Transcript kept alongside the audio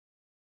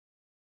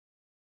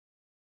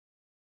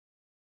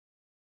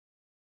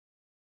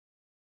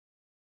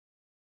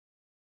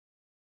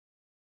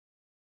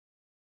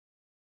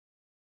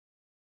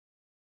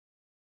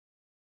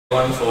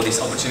For this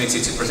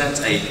opportunity to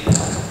present a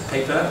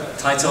paper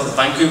titled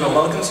Vancouver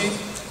Welcomes You,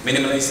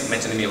 Minimalist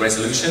Metonymy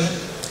Resolution.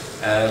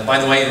 By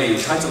the way,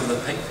 the title of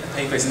the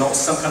paper is not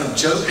some kind of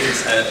joke,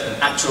 it's an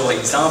actual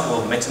example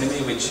of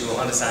metonymy which you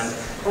will understand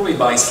probably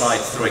by slide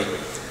 3.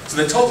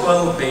 So the talk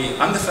will be,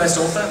 I'm the first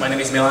author, my name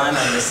is Milan,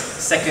 I'm a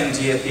second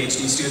year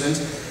PhD student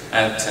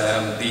at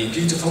the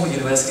beautiful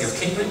University of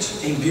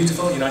Cambridge in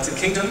beautiful United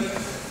Kingdom,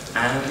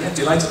 and yeah,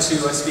 delighted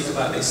to speak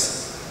about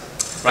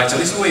this. Right, so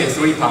this will be a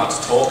 3-part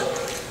talk.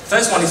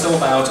 First one is all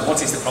about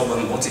what is the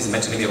problem, what is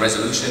metonymy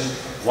resolution,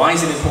 why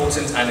is it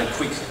important, and a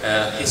quick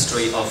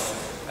history of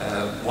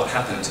what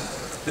happened.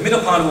 The middle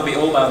part will be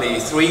all about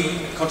the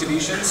 3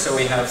 contributions, so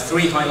we have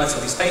 3 highlights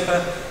of this paper.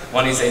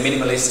 One is a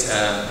minimalist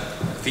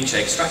feature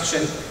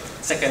extraction,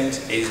 second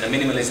is a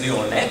minimalist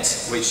neural net,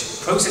 which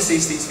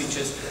processes these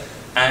features,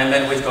 and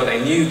then we've got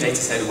a new data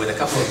set with a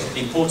couple of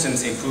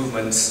important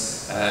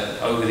improvements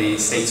over the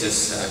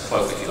status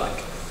quo, if you like.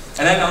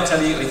 And then I'll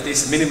tell you if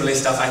this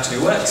minimalist stuff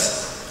actually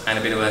works, and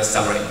a bit of a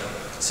summary.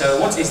 So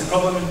what is the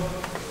problem?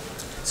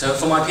 So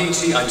for my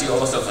PhD I do a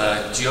lot of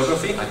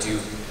geography. I do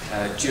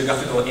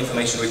geographical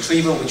information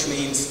retrieval, which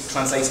means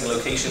translating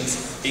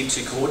locations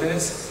into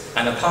coordinates,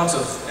 and a part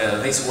of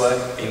this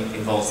work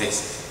involves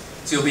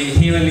this. So you'll be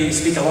hearing me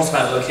speak a lot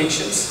about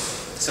locations.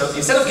 So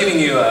instead of giving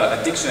you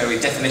a dictionary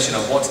definition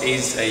of what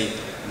is a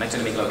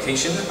metonymic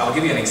location, I'll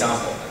give you an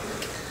example.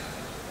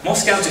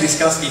 Moscow to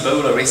discuss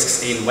Ebola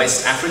risks in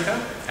West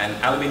Africa, and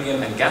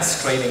aluminium and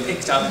gas trading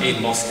picked up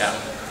in Moscow.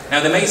 Now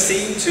they may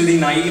seem to the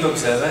naive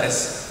observer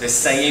as the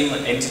same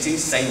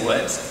entities, same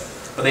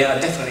words, but they are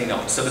definitely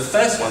not. So the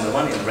first one, the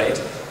one in red,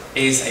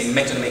 is a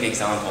metonymic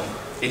example.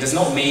 It does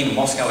not mean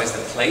Moscow as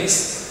the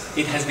place.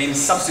 It has been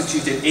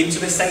substituted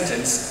into the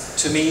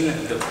sentence to mean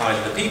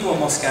either the people of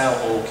Moscow,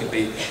 or could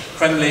be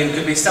Kremlin,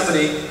 could be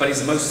somebody, but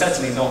it's most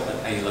certainly not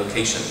a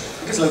location,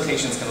 because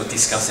locations cannot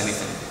discuss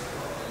anything.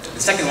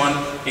 The second one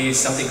is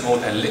something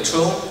called a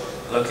literal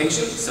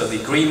location, so the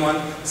green one,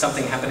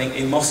 something happening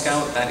in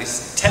Moscow that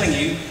is telling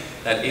you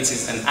that it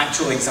is an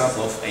actual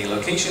example of a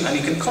location, and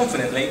you can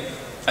confidently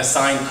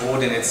assign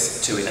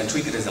coordinates to it and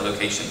treat it as a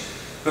location.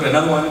 Got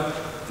another one,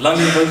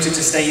 London voted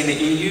to stay in the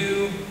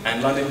EU,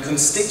 and London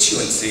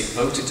constituency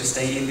voted to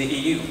stay in the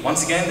EU.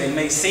 Once again, they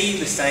may seem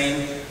the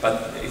same,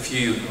 but if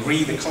you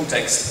read the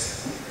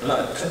context,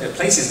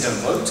 places don't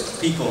vote,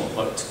 people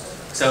vote.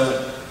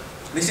 So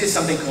this is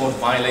something called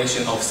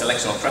violation of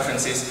selectional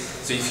preferences.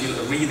 So if you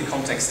read the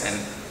context and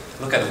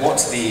look at what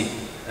the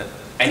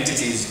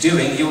entity is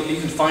doing, you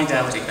can find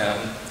out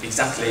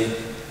exactly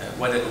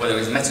whether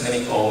it's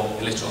metonymic or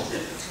literal.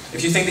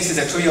 If you think this is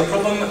a trivial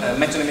problem,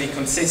 metonymy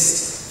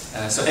consists,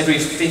 so every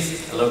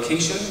 5th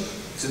location,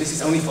 so this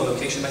is only for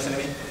location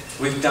metonymy.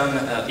 We've done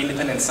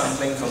independent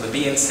sampling from the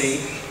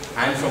BNC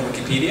and from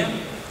Wikipedia,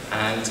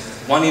 and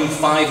 1 in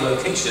 5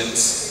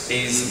 locations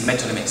is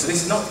metonymic. So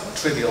this is not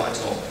trivial at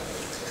all.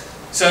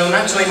 So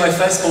naturally my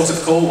first port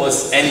of call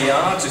was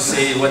NER to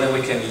see whether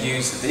we can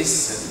use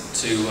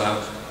this to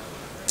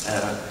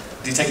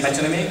detect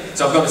metonymy.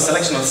 So I've got a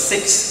selection of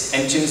 6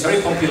 engines,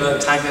 very popular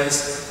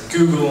taggers: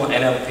 Google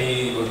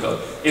NLP, we've got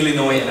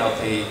Illinois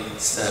NLP,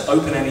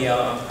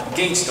 OpenNER,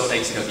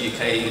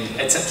 Gate.ac.uk,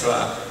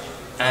 etc.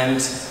 And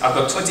I've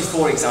got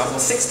 24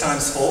 examples, 6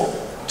 times 4,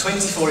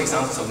 24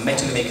 examples of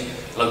metonymic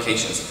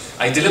locations.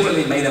 I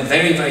deliberately made them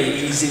very, very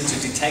easy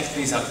to detect.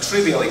 These are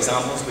trivial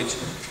examples which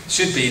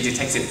should be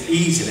detected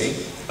easily,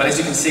 but as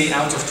you can see,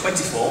 out of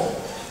 24,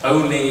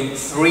 only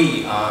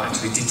 3 are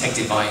actually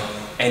detected by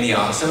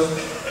NER. So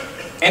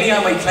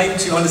NER may claim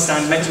to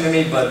understand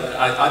metonymy, but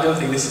I don't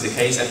think this is the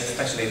case,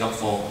 especially not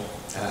for,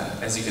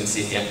 as you can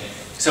see here.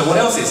 So what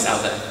else is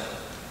out there?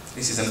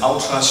 This is an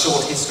ultra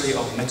short history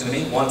of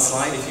metonymy, 1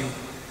 slide if you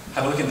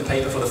have a look in the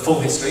paper for the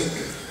full history.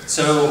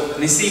 So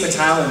Nissim et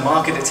al. And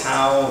Market et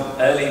al.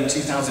 Early in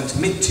 2000 to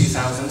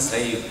mid-2000s,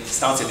 they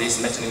started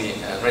this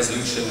metonymy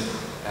resolution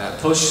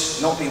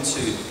push, not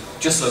into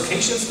just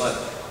locations, but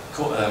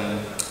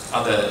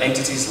other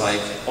entities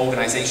like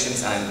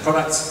organizations and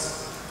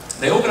products.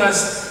 They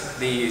organized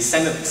the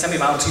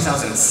semi-val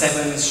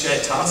 2007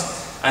 shared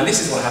task, and this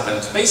is what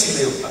happened.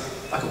 Basically,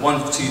 like a 1,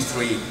 2,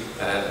 3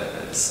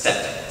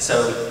 step.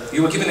 So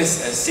you were given a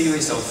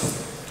series of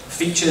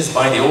features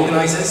by the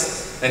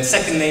organizers, then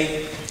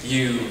secondly,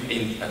 you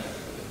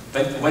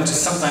went to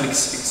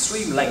sometimes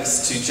extreme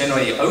lengths to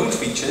generate your own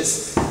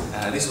features.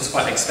 This was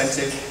quite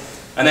expensive.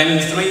 And then in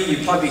 3,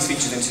 you plug these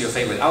features into your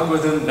favorite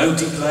algorithm, no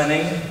deep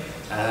learning,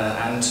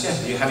 and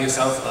yeah, you have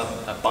yourself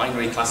a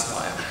binary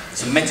classifier.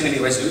 So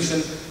metonymy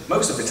resolution,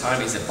 most of the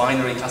time, is a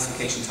binary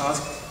classification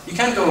task. You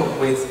can go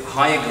with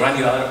higher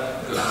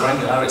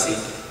granularity,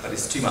 but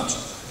it's too much.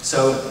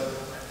 So,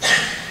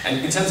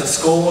 and in terms of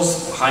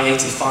scores, high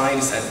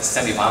 85s at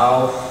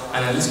semi-val,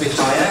 and a little bit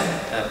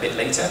higher a bit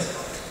later.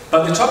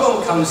 But the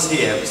trouble comes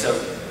here. So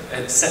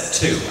at step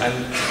 2, and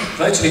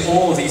virtually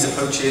all of these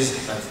approaches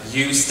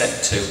use step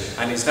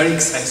 2, and it's very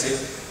expensive.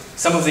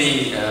 Some of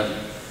the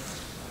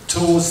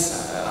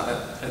tools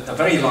are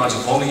very large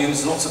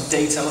volumes, lots of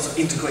data, lots of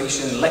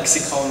integration,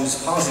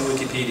 lexicons, parsing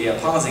Wikipedia,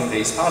 parsing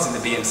this, parsing the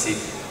BNC.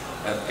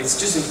 It's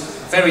just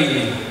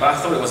I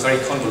thought it was very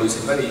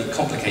convoluted, very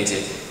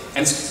complicated,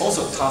 and it's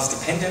also task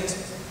dependent.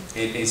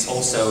 It is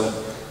also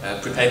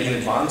prepared in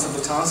advance of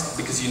the task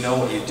because you know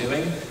what you're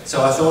doing.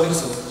 So I thought it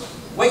was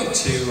way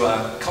too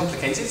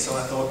complicated, so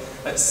I thought,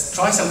 let's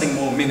try something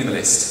more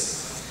minimalist.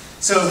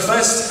 So the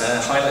first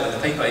highlight of the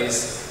paper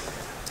is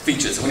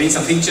features. We need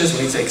some features,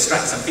 we need to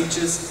extract some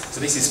features.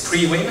 So this is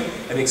pre-win.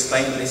 Let me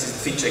explain, this is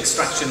the feature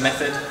extraction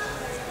method.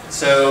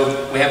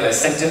 So we have a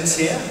sentence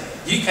here.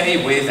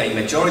 UK, with a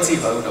majority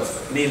vote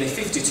of nearly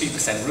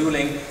 52%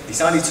 ruling,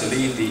 decided to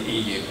leave the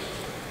EU,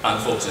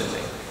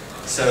 unfortunately.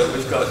 So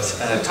we've got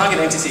target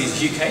entity is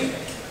UK,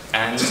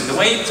 and the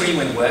way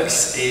pre-win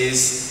works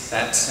is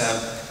that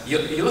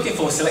you're looking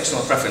for selection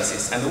of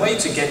preferences, and the way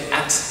to get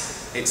at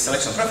its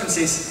selection of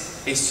preferences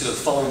is to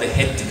follow the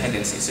head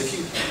dependency. So if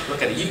you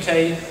look at the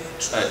UK,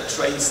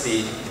 trace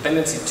the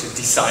dependency to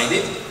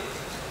decided,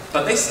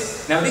 but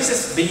this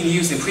has been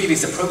used in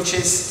previous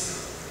approaches,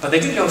 but they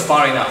didn't go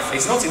far enough.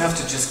 It's not enough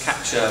to just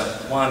capture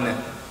one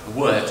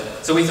word.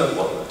 So we thought,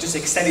 well, just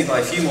extend it by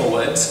a few more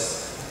words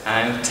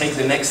and take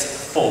the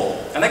next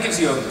 4. And that gives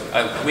you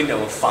a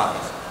window of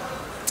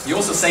 5. You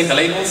also save the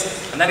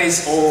labels, and that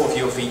is all of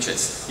your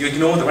features. You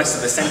ignore the rest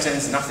of the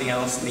sentence, nothing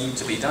else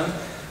needs to be done.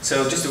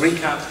 So just to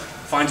recap,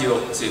 find your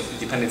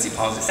dependency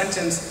part of the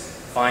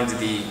sentence, find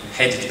the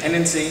head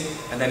dependency,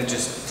 and then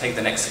just take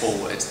the next 4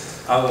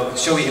 words. I'll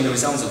show you in the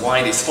results of why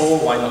it is 4,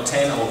 why not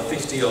 10 or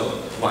 50 or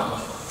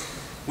 1.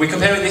 We're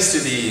comparing this to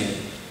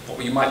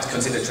what you might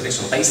consider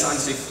traditional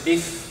baselines.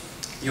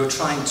 If you're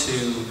trying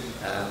to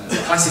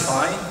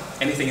classify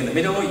anything in the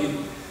middle,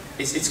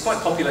 it's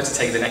quite popular to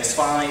take the next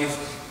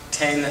 5,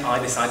 10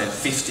 either side, and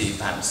 50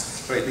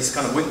 perhaps. This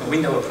kind of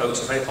window approach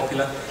is very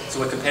popular, so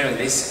we're comparing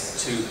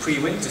this to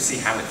pre-win to see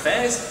how it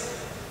fares.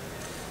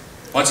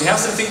 Once you have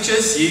some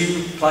features,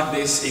 you plug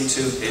this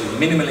into a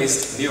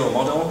minimalist neural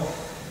model.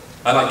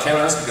 I like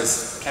Keras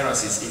because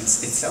Keras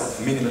is itself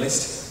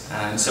minimalist.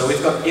 And so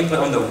we've got input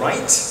on the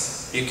right.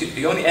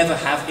 You only ever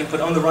have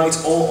input on the right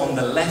or on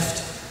the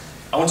left.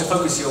 I want to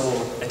focus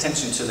your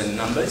attention to the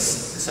numbers.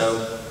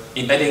 So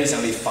embeddings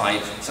only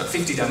 5, so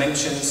 50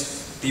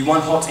 dimensions. The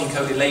one-hot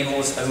encoded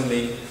labels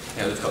only,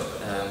 we've got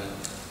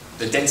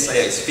the dense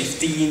layer is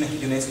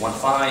 15 units,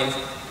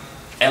 1.5.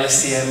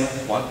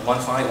 LSTM,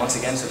 1.5 once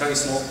again, so very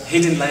small.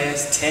 Hidden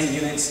layers, 10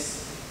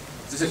 units.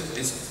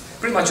 It's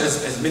pretty much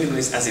as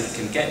minimalist as it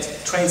can get.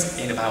 Trains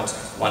in about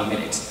 1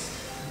 minute.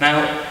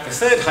 Now, the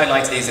third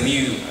highlight is a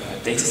new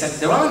dataset.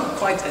 There aren't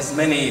quite as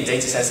many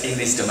datasets in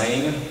this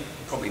domain.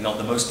 Probably not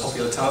the most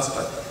popular task,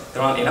 but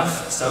there aren't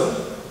enough. So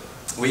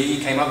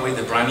we came up with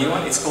a brand new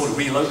one. It's called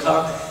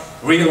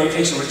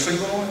relocation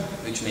retrieval,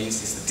 which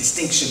means it's the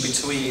distinction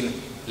between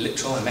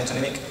literal and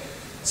metonymic.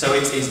 So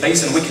it is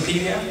based on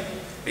Wikipedia.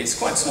 It's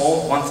quite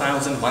small,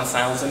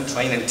 1,000,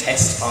 train and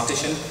test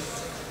partition.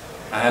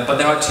 But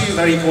there are 2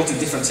 very important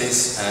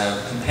differences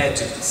compared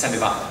to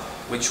Semival,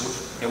 which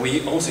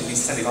we also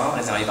use Semival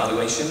as our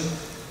evaluation.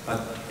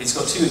 But it's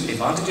got 2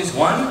 advantages.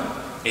 One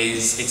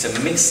is it's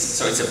a mixed,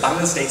 so it's a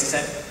balanced data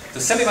set. The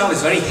Semival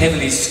is very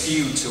heavily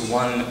skewed to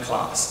one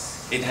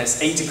class. It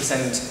has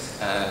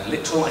 80%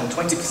 literal and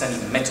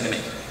 20%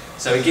 metonymic.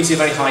 So it gives you a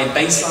very high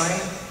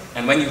baseline.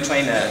 And when you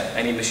train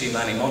any machine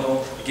learning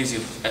model, it gives you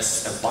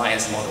a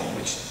bias model,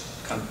 which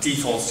kind of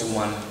defaults to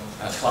one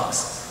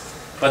class.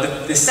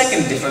 But the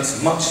second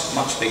difference,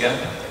 much bigger.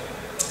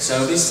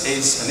 So this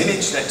is an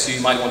image that you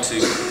might want to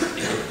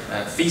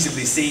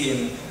feasibly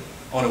see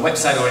on a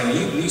website or in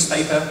a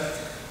newspaper.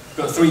 We've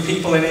got 3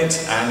 people in it,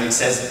 and it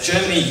says,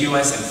 Germany,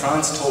 US, and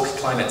France talk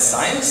climate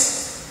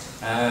science.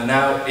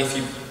 Now, if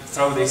you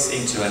throw this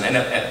into an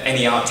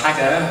NER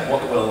tagger,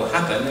 what will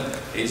happen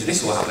is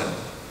this will happen.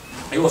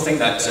 You will think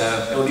that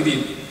it will give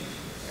you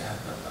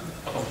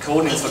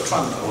coordinates for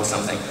Trump or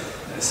something.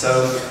 So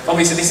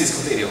obviously this is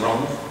completely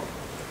wrong.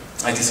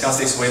 I discussed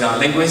this with our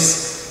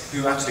linguists,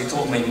 who actually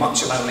taught me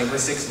much about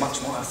linguistics,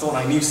 much more. I thought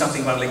I knew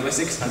something about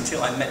linguistics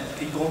until I met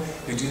people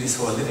who do this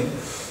for a living.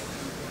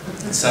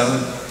 So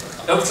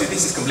obviously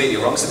this is completely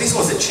wrong. So this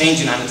was a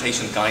change in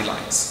annotation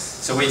guidelines.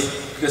 So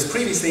because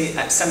previously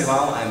at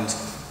Semival and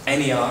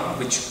NER,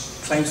 which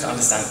claims to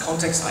understand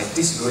context, I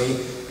disagree.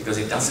 Because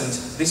it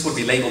doesn't, this would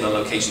be labeled a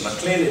location, but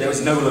clearly there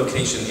is no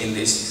location in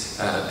this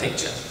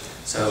picture.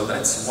 So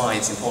that's why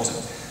it's important.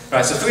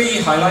 Right, so 3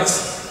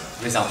 highlights,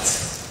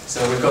 results.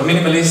 So we've got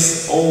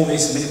minimalist, all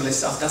this minimalist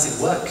stuff, does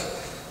it work?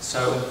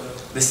 So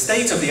the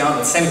state of the art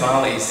on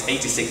Semival is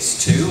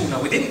 86.2.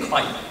 Now we didn't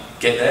quite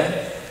get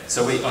there.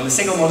 So on the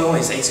single model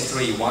it's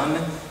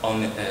 83.1,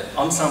 on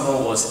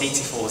ensemble was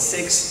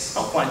 84.6,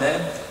 not quite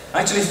there.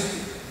 Actually,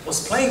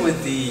 was playing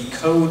with the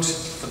code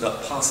for the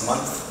past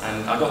month,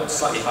 and I got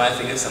slightly higher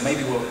figures, so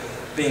maybe we're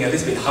being a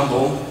little bit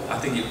humble. I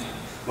think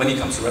when you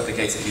come to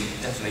replicating, you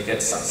definitely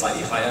get some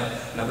slightly higher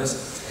numbers.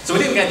 So we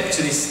didn't get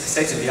to this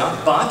state of the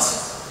art, but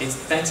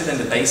it's better than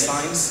the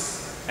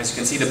baselines. As you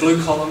can see, the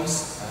blue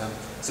columns,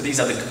 so these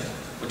are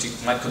what you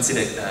might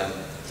consider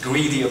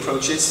greedy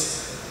approaches.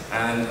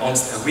 And on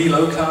a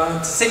reload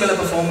card, similar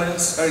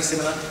performance, very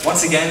similar.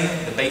 Once again,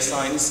 the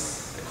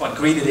baselines are quite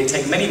greedy. They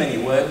take many,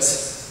 many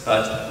words,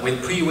 but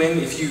with pre-win,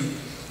 if you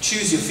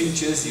choose your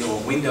features,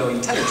 your window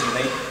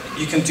intelligently,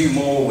 you can do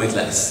more with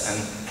less. And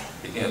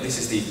this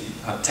is the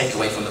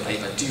takeaway from the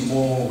paper: do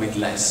more with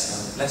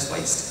less, less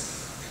waste.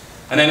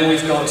 And then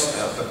we've got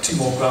 2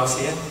 more graphs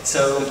here.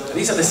 So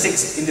these are the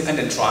 6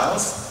 independent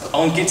trials.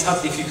 On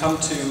GitHub, if you come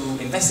to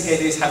investigate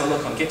this, have a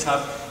look on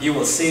GitHub, you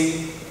will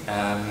see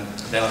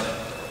there are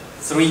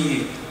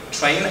 3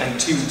 train and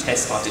 2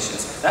 test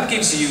partitions. That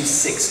gives you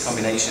 6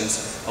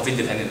 combinations of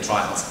independent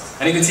trials.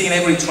 And you can see in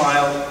every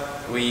trial,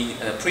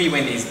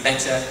 pre-win is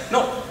better,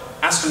 not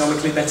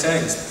astronomically better,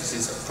 this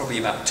is probably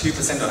about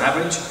 2% on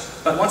average,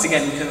 but once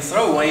again, you can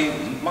throw away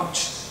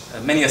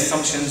many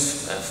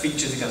assumptions,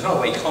 features, you can throw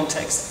away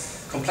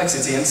context,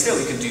 complexity, and still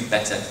you can do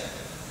better.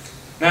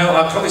 Now,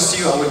 I promised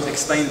you I would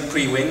explain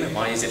pre-win,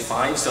 why is it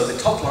 5? So the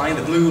top line,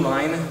 the blue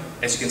line,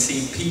 as you can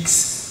see,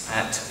 peaks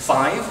at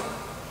 5.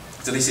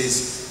 So this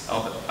is,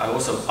 I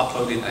also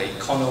uploaded a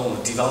Connell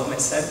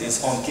development set.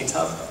 It's on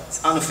GitHub.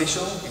 It's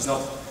unofficial.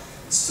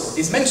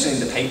 It's mentioned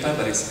in the paper,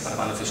 but it's kind of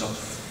unofficial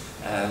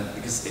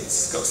because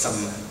it's got some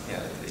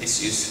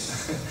issues.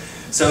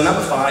 So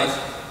number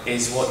 5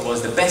 is what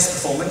was the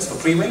best performance for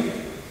pre-win.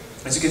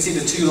 As you can see,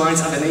 the 2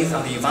 lines underneath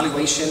are the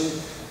evaluation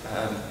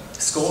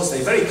scores.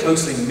 They very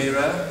closely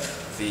mirror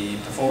the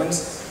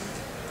performance.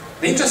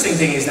 The interesting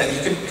thing is that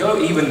you could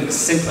go even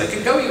simpler. You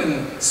could go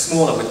even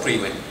smaller with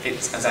pre-win.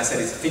 As I said,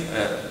 it's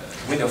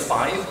window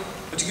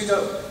 5, but you could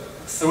go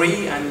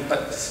 3,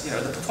 but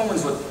the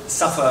performance would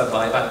suffer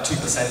by about 2%.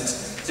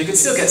 So you could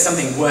still get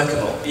something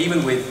workable,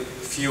 even with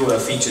fewer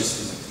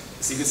features.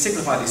 So you could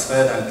simplify this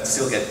further and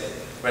still get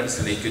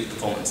relatively good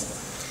performance.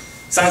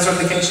 Science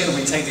replication,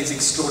 we take this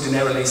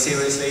extraordinarily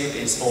seriously.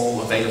 It's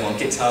all available on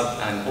GitHub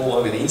and all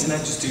over the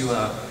internet. Just do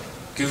a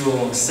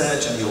Google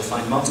search and you'll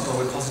find multiple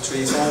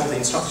repositories, all the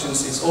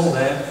instructions, it's all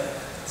there.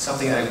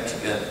 Something I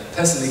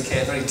personally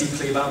care very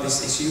deeply about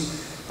this issue,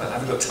 but I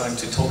haven't got time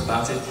to talk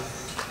about it.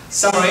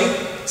 Summary,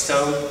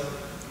 so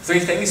 3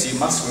 things you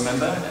must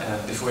remember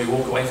before you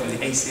walk away from the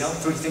ACL.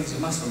 3 things you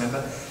must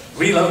remember.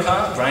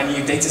 Relocar, brand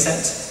new data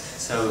set.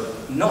 So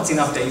not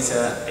enough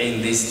data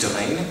in this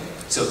domain.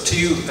 So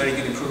 2 very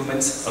good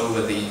improvements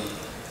over the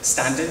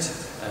standard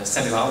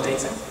cellular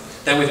data.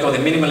 Then we've got the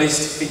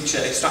minimalist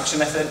feature extraction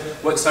method,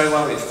 works very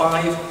well with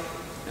 5.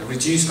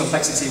 Reduced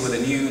complexity with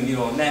a new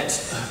neural net,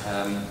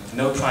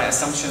 no prior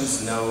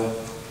assumptions, no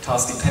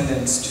task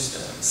dependence,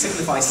 just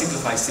simplify,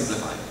 simplify,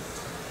 simplify.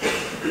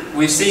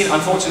 We've seen,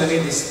 unfortunately,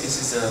 this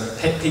is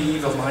a pet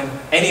peeve of mine,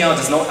 NER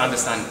does not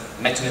understand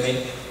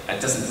metonymy,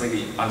 it doesn't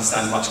really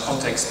understand much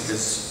context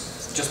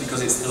just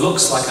because it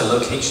looks like a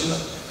location,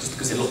 just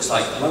because it looks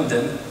like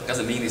London,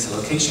 doesn't mean it's a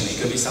location, it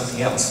could be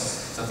something else.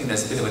 So I think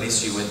there's a bit of an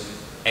issue with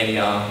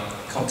NER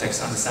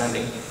context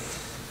understanding.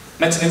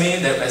 Metonymy,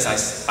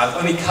 as I've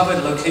only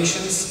covered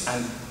locations,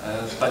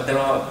 but there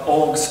are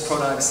orgs,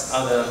 products,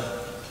 other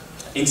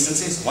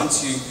instances.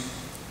 Once you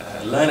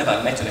learn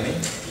about metonymy,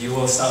 you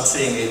will start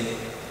seeing it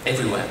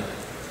everywhere.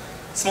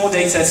 Small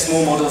data,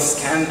 small models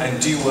can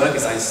and do work.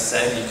 As I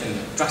said, you can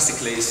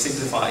drastically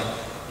simplify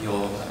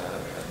your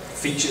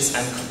features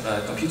and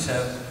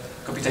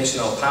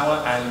computational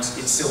power, and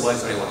it still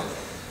works very well.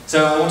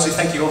 So I want to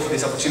thank you all for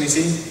this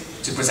opportunity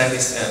to present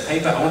this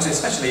paper. I want to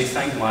especially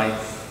thank my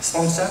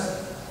sponsor.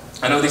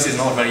 I know this is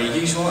not very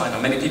usual. I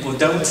know many people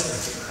don't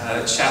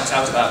shout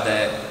out about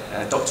their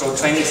doctoral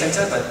training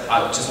center, but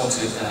I just want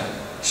to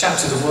shout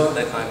to the world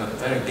that I'm a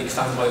very big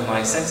fanboy of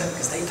my center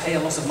because they pay a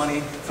lot of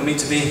money for me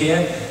to be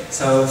here.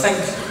 So thank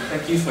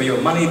you for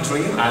your money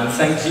dream, and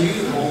thank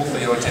you all for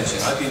your attention.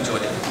 I hope you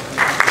enjoyed it.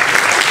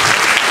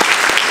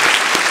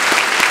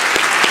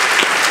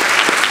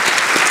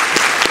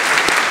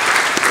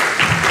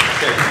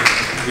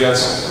 We have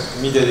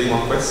immediately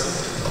one question.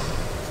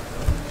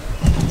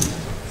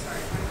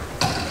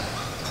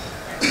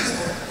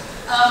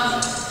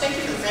 Thank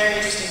you for a very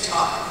interesting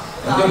talk.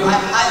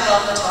 I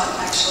love the talk.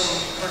 I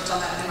actually worked on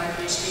that in my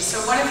PhD.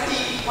 So one of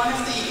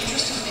the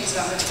interesting things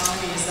about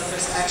metonymy is that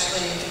there's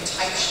actually a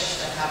type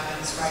shift that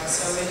happens, right?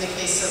 So in the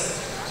case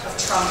of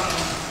Trump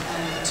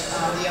and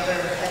the other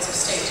heads of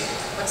state,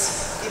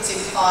 it's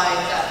implied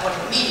that what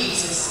it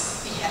means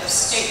is the head of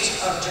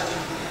state of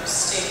Germany, the head of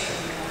state of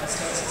the United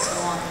States, and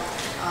so on.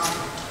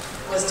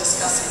 Was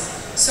discussing.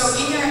 So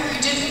you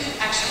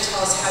didn't actually tell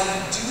us how you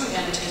do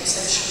annotate. You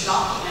said it should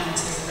not be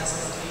annotated as a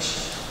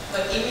location.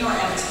 But in your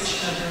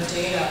annotation of your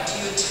data, do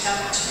you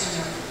attempt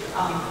to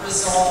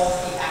resolve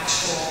the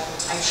actual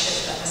type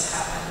shift that has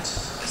happened?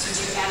 So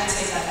do you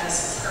annotate that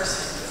as a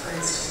person, for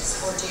instance,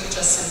 or do you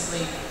just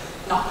simply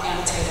not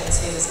annotate it and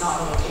say it's not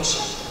a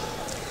location?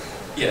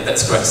 Yeah,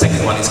 that's correct.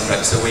 Second one is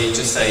correct. So we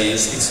just say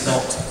it's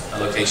not a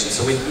location.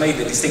 So we've made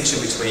the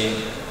distinction between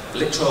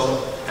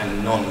literal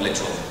and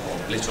non-literal, or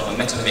literal and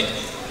metonymic.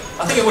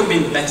 I think it would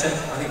have been better.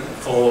 I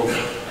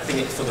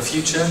think for the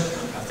future,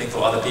 I think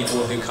for other people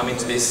who come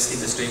into this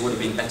industry, it would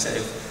have been better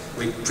if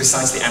we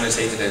precisely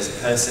annotated as a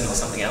person or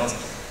something else.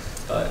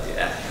 But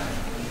yeah.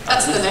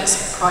 That's the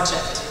next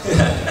project.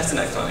 Yeah, that's the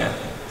next one, yeah.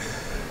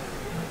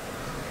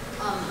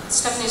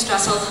 Stephanie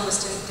Strassel,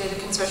 Linguistic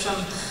Data Consortium.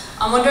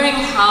 I'm wondering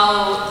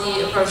how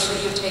the approach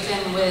that you've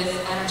taken with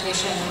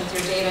annotation with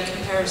your data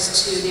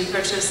compares to the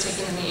approaches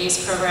taken in the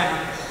ACE program,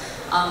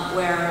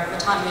 where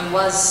metonymy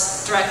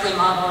was directly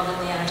modeled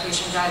in the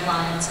annotation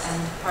guidelines, and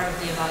part of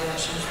the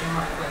evaluation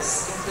framework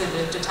was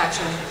included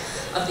detection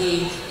of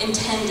the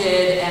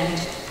intended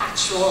and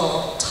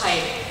actual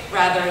type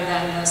rather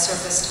than the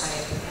surface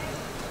type.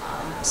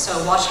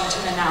 So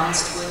Washington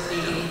announced with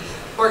the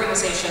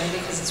organization,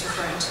 because it's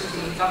referring to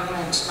the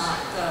government, not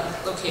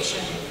the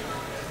location,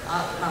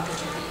 not the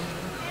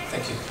GPE.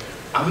 Thank you.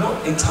 I'm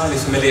not entirely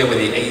familiar with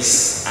the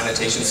ACE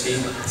annotation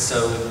scheme.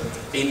 So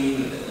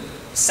in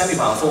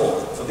semi-vowel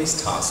for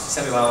this task,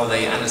 semi-vowel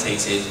they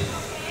annotated,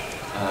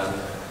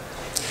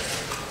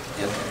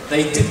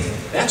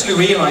 they actually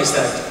realized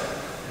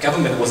that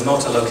government was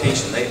not a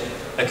location. They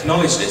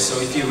acknowledged this. So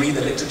if you read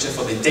the literature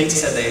for the data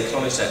set, they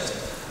acknowledge that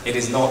it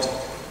is not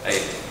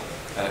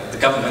the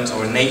government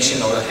or a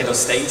nation or a head of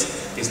state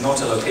is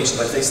not a location,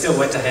 but they still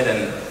went ahead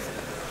and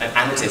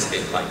annotated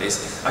it like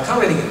this. I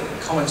can't really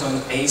comment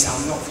on ACE,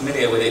 I'm not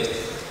familiar with it,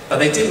 but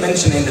they did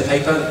mention in the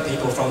paper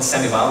people from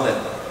semi-vowel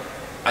that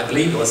I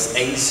believe it was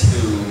ACE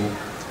who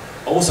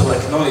also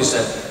acknowledged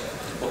that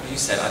what you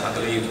said, I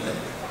believe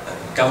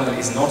that government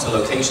is not a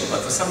location,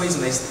 but for some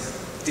reason they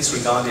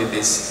disregarded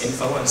this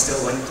info and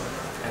still went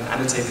and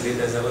annotated it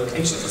as a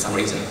location for some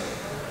reason.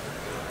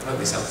 I hope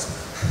this helps.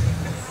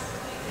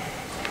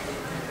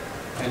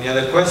 Any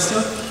other question?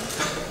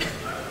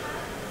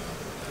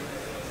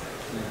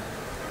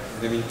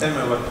 In the meantime, I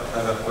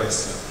have a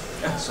question.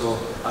 Yeah. So,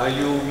 are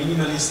you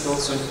minimalist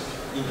also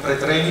in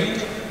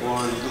pre-training,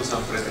 or you do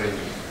some pre-training?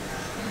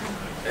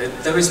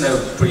 There is no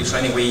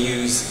pre-training. We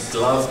use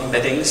glove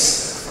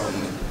embeddings from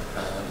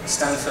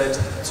Stanford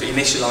to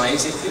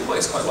initialize it. It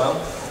works quite well.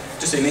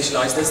 Just to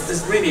initialize.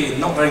 There's really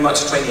not very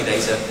much training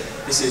data.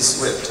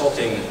 We're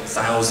talking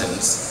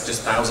thousands,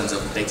 just thousands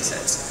of data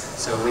sets.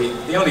 So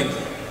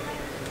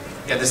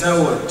there's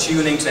no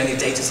tuning to any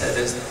data set.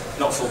 There's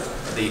not for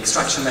the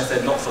extraction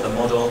method, not for the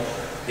model.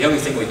 The only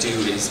thing we do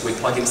is we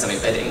plug in some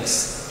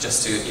embeddings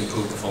just to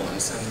improve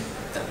performance,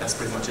 and that's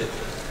pretty much it.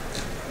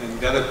 And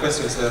the other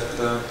question is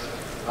that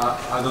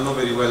I don't know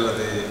very well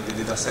the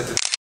data set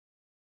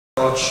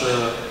approach,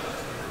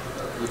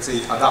 let's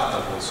say,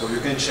 adaptable. So you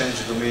can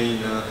change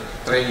domain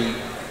training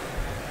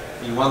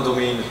in one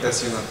domain,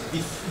 testing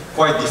a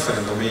quite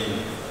different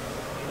domain.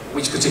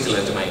 Which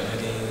particular domain?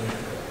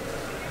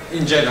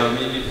 In general,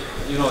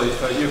 you know,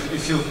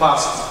 if you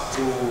pass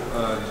through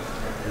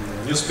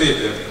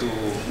newspaper to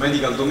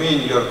medical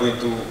domain, you are going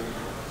to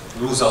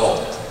lose a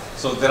lot.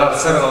 So there are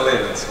several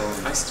levels.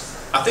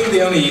 I think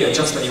the only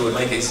adjustment you would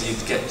make is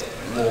you'd get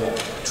more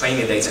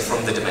training data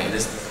from the domain.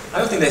 I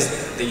don't think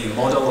the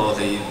model or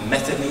the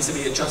method needs to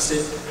be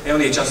adjusted. The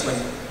only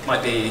adjustment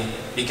might be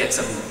you get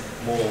some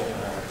more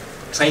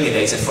training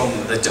data from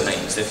the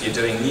domain. So if you're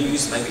doing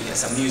news, maybe you get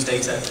some news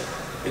data.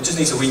 It just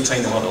needs to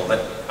retrain the model,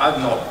 but I've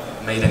not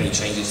made any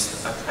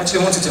changes. I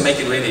actually wanted to make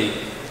it really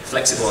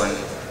flexible and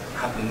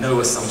have no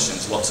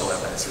assumptions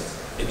whatsoever. So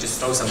it just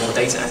throws some more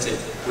data at it,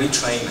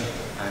 retrain,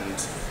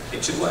 and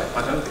it should work.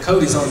 I don't know, the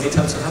code is on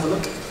GitHub, so have a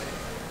look.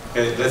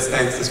 Okay, let's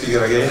thank the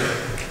speaker again.